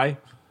one guy.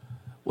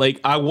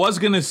 Like, I was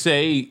going to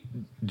say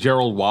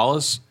Gerald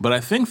Wallace, but I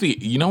think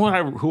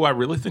who I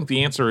really think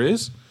the answer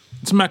is?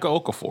 It's Emeka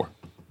Okafor.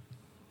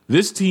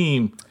 This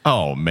team.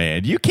 Oh,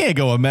 man. You can't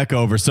go Emeka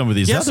over some of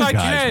these other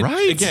guys,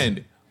 right?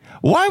 Again.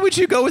 Why would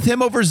you go with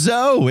him over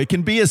Zoe? It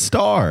can be a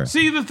star.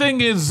 See, the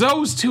thing is,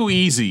 Zoe's too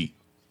easy.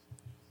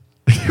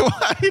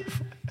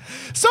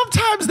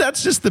 Sometimes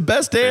that's just the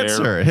best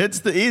answer. It's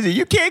the easy.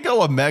 You can't go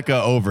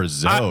Emeka over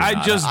Zoe.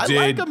 I just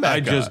did. Like I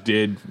just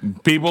did.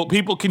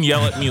 People can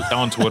yell at me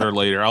on Twitter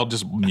later. I'll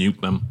just mute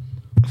them.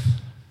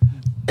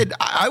 And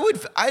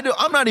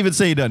I'm not even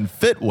saying he doesn't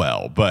fit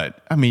well,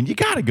 but I mean, you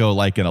got to go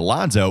like an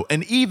Alonzo.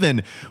 And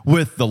even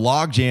with the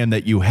logjam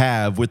that you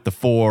have with the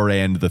 4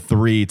 and the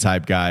 3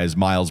 type guys,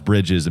 Miles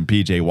Bridges and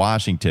PJ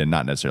Washington,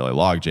 not necessarily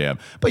logjam,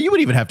 but you would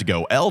even have to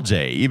go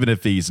LJ, even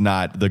if he's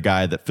not the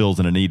guy that fills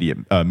an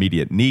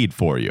immediate need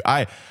for you.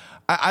 I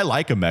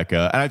like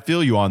Emeka, and I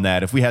feel you on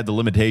that. If we had the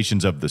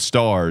limitations of the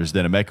stars,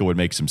 then Emeka would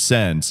make some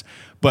sense.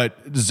 But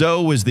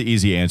Zoe was the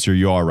easy answer.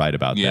 You are right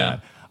about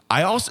that.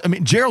 I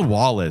mean, Gerald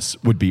Wallace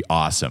would be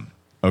awesome.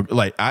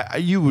 Like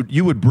you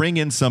would bring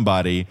in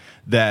somebody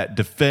that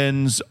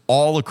defends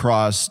all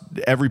across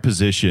every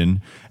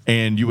position,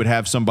 and you would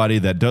have somebody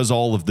that does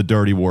all of the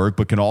dirty work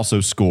but can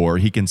also score.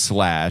 He can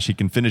slash. He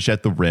can finish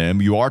at the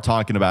rim. You are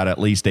talking about at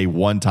least a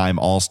one-time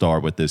All-Star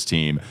with this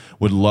team.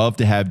 Would love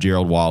to have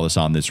Gerald Wallace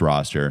on this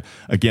roster.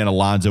 Again,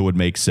 Alonzo would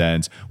make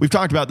sense. We've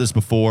talked about this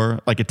before,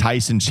 like a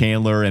Tyson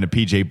Chandler and a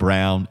PJ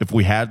Brown. If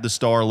we had the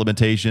star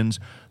limitations,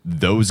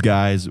 those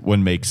guys would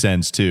make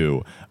sense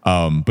too.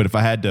 But if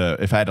I had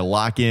to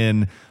lock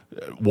in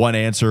one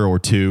answer or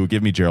two,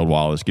 give me Gerald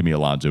Wallace, give me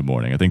Alonzo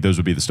Mourning. I think those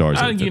would be the stars.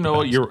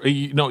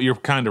 You're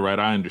kind of right.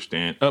 I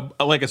understand.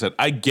 Like I said,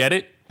 I get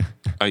it.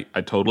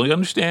 I totally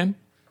understand.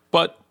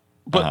 But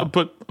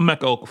Emeka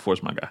Okafor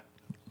is my guy.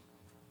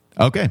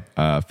 Okay,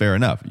 fair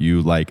enough.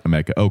 You like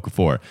Emeka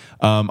Okafor.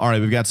 All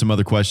right, we've got some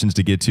other questions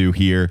to get to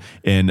here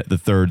in the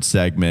third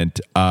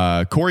segment.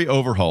 Corey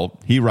Overholt,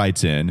 he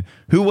writes in,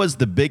 who was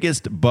the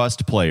biggest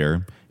bust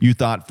player you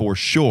thought for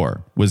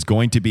sure was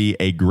going to be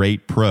a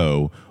great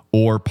pro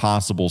or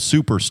possible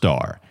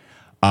superstar?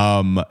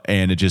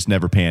 And it just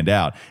never panned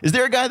out. Is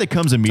there a guy that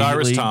comes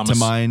immediately to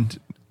mind?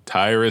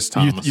 Tyrus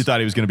Thomas. You thought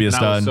he was going to be a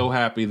stud? I was so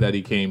happy that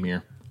he came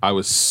here. I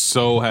was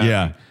so happy.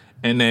 Yeah.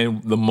 And then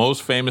the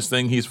most famous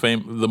thing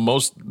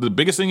the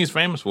biggest thing he's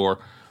famous for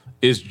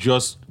is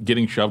just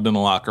getting shoved in the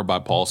locker by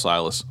Paul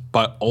Silas,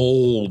 by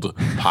old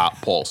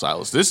Paul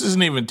Silas. This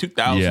isn't even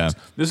 2000s. Yeah.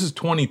 This is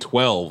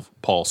 2012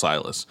 Paul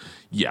Silas.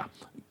 Yeah.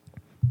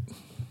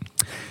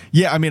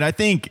 Yeah, I mean, I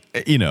think,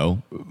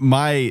 I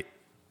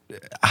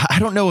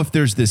don't know if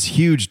there's this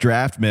huge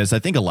draft miss. I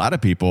think a lot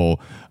of people,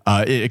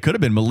 it could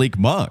have been Malik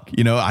Monk.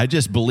 I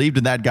just believed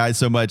in that guy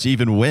so much,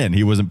 even when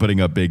he wasn't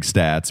putting up big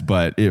stats.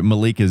 But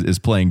Malik is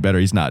playing better.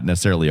 He's not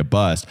necessarily a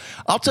bust.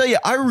 I'll tell you,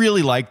 I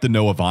really like the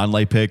Noah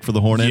Vonleh pick for the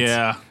Hornets.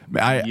 Yeah.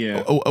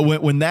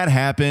 When that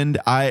happened,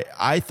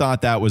 I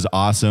thought that was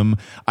awesome.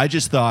 I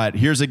just thought,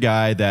 here's a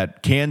guy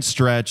that can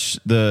stretch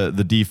the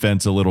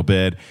defense a little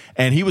bit,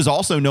 and he was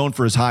also known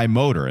for his high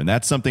motor, and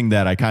that's something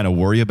that I kind of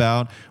worry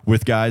about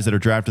with guys that are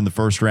drafted in the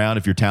first round.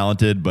 If you're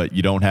talented but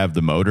you don't have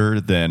the motor,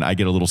 then I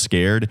get a little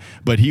scared.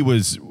 But he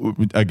was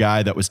a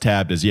guy that was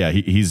tabbed as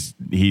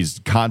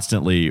he's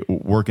constantly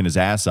working his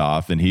ass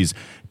off, and he's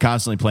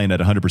constantly playing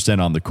at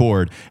 100% on the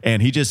court.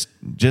 And he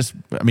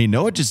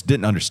Noah just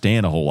didn't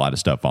understand a whole lot of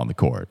stuff on the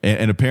court.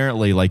 And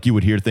apparently, like, you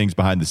would hear things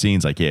behind the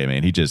scenes like, yeah,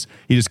 man, he just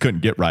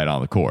couldn't get right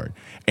on the court.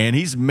 And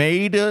he's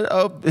made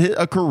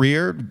a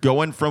career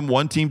going from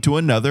one team to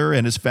another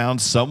and has found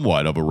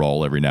somewhat of a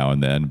role every now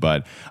and then.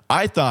 But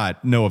I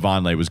thought Noah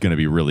Vonleh was going to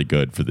be really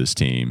good for this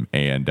team.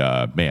 And,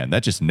 man,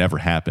 that just never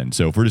happened.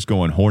 So if we're just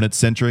going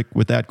Hornets-centric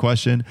with that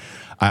question,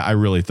 I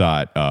really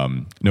thought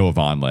Noah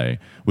Vonleh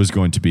was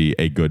going to be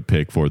a good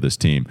pick for this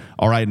team.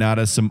 All right,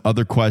 Nada, some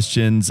other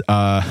questions.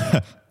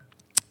 The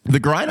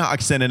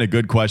Grindhawk sent in a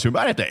good question. We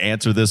might have to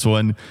answer this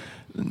one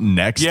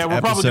next Yeah, we're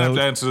episode. probably going to have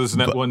to answer this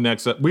one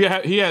next.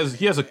 He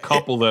has a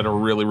couple that are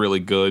really, really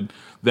good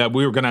that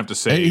we were going to have to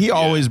save. He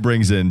always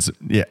brings in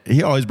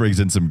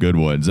some good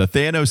ones. A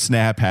Thanos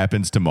snap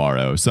happens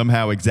tomorrow.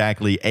 Somehow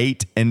exactly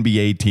 8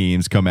 NBA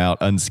teams come out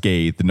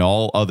unscathed and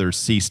all others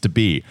cease to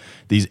be.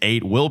 These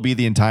 8 will be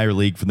the entire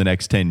league for the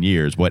next 10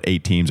 years. What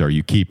 8 teams are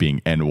you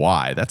keeping and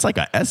why? That's like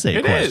an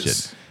essay question.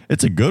 Is.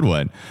 It's a good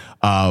one,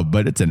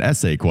 but it's an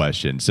essay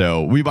question.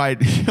 So we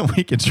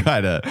can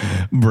try to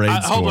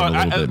brainstorm a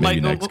little bit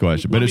maybe next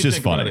question. But it's just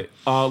funny.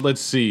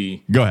 Let's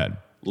see. Go ahead.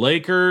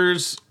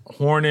 Lakers,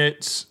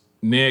 Hornets,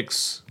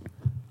 Knicks,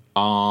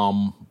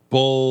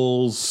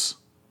 Bulls.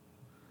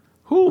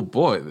 Oh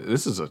boy,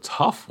 this is a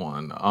tough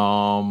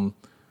one.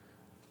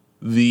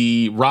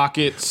 The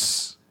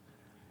Rockets,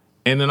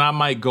 and then I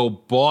might go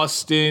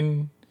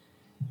Boston,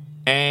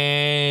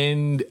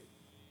 and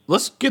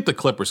let's get the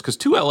Clippers because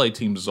 2 LA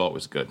teams is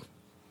always good.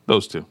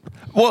 Those 2.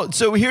 Well,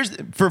 so here's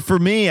for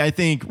me. I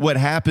think what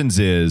happens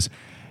is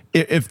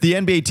if the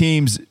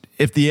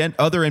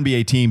other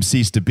NBA teams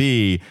cease to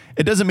be,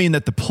 it doesn't mean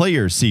that the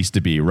players cease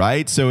to be,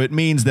 right? So it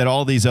means that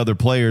all these other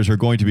players are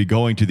going to be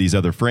going to these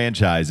other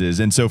franchises.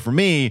 And so for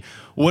me,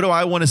 what do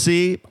I want to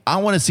see? I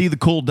want to see the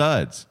cool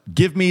duds.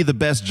 Give me the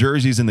best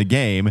jerseys in the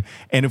game.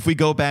 And if we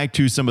go back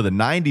to some of the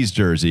 90s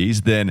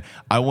jerseys, then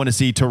I want to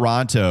see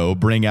Toronto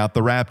bring out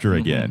the Raptor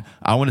again.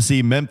 I want to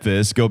see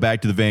Memphis go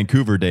back to the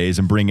Vancouver days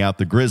and bring out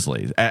the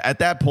Grizzlies. At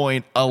that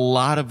point, a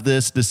lot of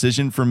this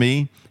decision for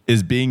me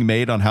is being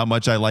made on how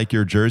much I like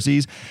your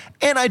jerseys.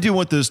 And I do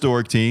want the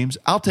historic teams.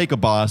 I'll take a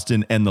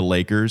Boston and the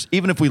Lakers.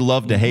 Even if we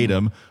love to hate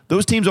them,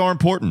 those teams are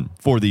important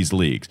for these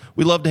leagues.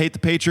 We love to hate the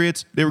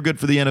Patriots. They were good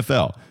for the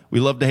NFL. We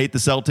love to hate the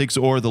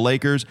Celtics or the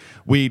Lakers.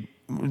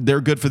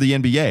 They're good for the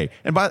NBA.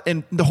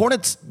 And the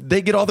Hornets,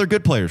 they get all their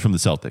good players from the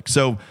Celtics.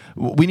 So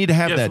we need to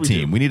have that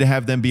team. We need to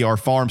have them be our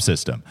farm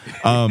system.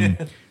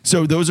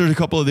 So those are a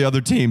couple of the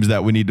other teams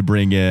that we need to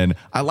bring in.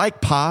 I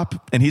like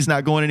Pop, and he's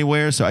not going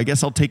anywhere, so I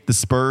guess I'll take the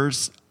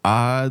Spurs.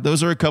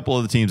 Those are a couple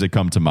of the teams that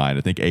come to mind.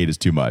 I think 8 is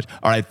too much.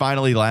 All right,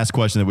 finally, last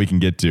question that we can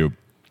get to.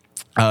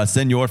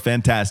 Senor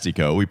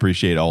Fantastico, we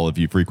appreciate all of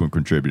you frequent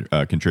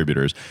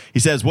contributors. He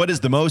says, what is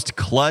the most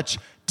clutch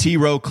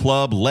T-Row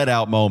Club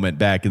let-out moment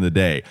back in the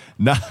day?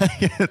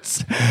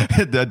 It's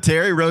the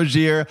Terry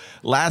Rozier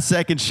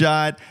last-second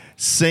shot,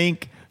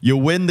 sink, you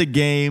win the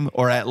game,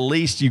 or at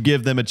least you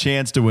give them a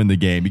chance to win the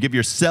game. You give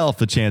yourself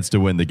a chance to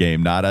win the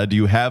game. Nada, do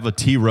you have a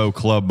T-Row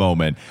Club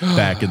moment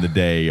back in the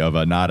day of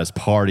Nada's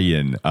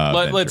partying?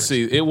 Let's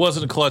see. It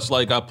wasn't clutch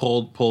like I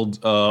pulled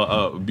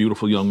a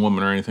beautiful young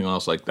woman or anything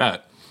else like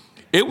that.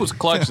 It was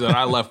clutch that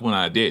I left when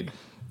I did.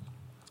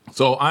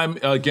 So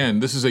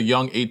this is a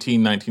young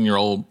 18,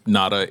 19-year-old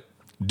Nada.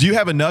 Do you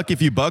have a nuck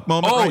if you buck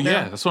moment right now?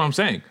 Yeah, that's what I'm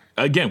saying.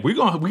 Again, we're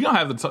gonna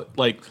have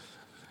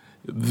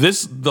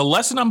the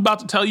lesson I'm about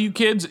to tell you,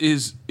 kids,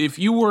 is if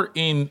you were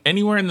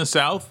anywhere in the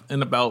South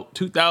in about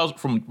 2000,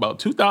 from about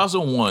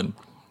 2001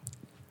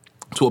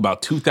 to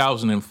about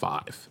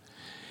 2005,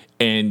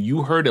 and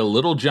you heard a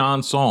Little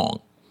John song,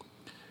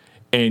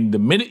 and the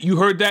minute you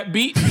heard that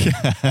beat,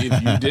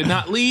 if you did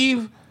not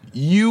leave,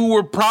 you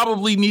were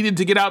probably needed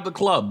to get out the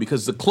club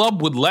because the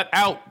club would let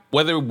out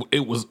whether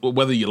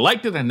you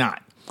liked it or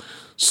not.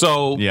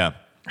 So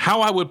how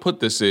I would put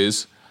this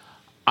is,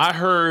 I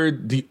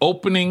heard the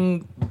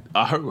opening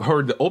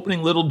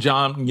Little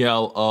John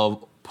yell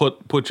of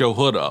put your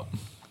hood up.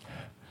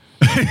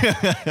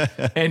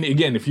 And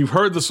again, if you've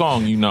heard the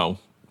song, you know.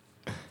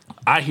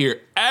 I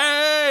hear,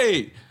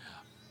 hey!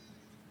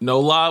 No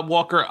lie,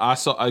 Walker. I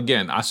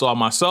saw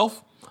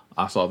myself.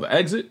 I saw the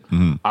exit.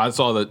 Mm-hmm. I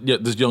saw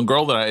this young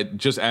girl that I had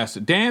just asked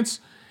to dance,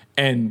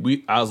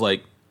 and I was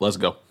like, let's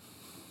go.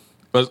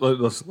 Let's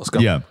go.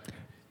 Yeah.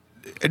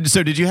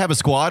 So did you have a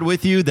squad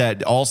with you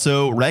that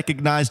also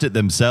recognized it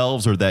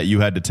themselves, or that you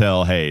had to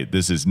tell, hey,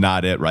 this is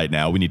not it right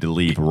now. We need to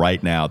leave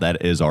right now.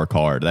 That is our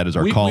card. That is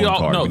our calling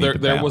card. No,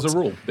 there was a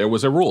rule. There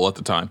was a rule at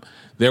the time.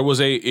 There was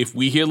if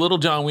we hear Little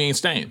John, we ain't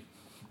staying.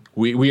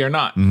 We are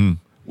not. Mm-hmm.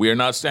 We are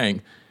not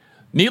staying.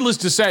 Needless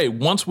to say,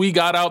 once we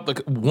got,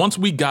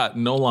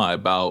 no lie,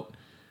 about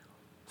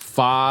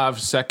 5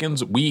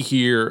 seconds, we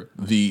hear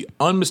the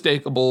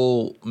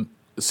unmistakable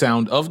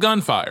sound of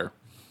gunfire.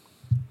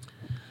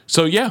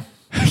 So yeah.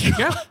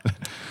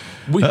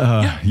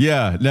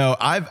 No,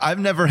 I've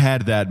never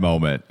had that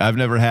moment. I've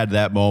never had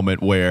that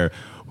moment where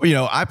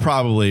I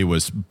probably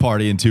was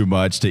partying too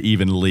much to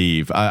even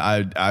leave.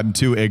 I'm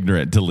too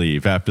ignorant to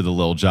leave after the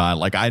Lil Jon.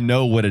 Like, I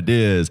know what it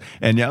is.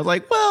 And I was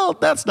like, well,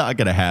 that's not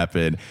going to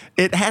happen.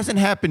 It hasn't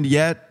happened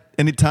yet.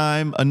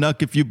 Anytime a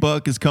Nuck If You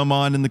Buck has come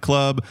on in the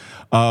club,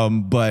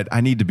 but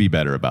I need to be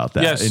better about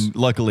that. Yes. And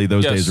luckily,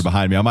 those days are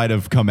behind me. I might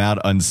have come out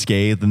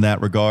unscathed in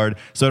that regard,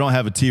 so I don't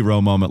have a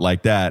T-Row moment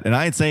like that. And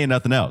I ain't saying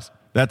nothing else.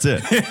 That's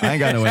it. I ain't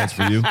got no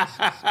answer for you.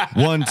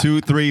 1,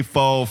 2, 3,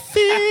 4, 5.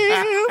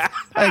 I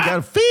ain't got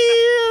a 5.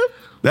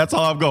 That's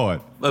all I'm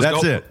going.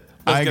 That's it.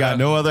 I ain't got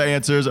no other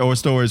answers or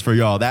stories for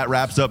y'all. That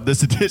wraps up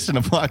this edition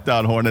of Locked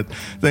On Hornets.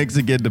 Thanks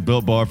again to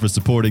Built Bar for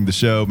supporting the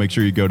show. Make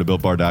sure you go to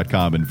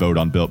BuiltBar.com and vote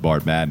on Built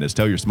Bar Madness.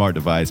 Tell your smart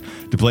device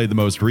to play the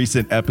most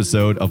recent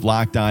episode of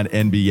Locked On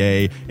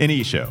NBA,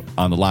 any show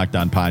on the Locked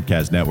On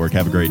Podcast Network.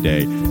 Have a great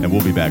day, and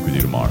we'll be back with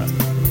you tomorrow.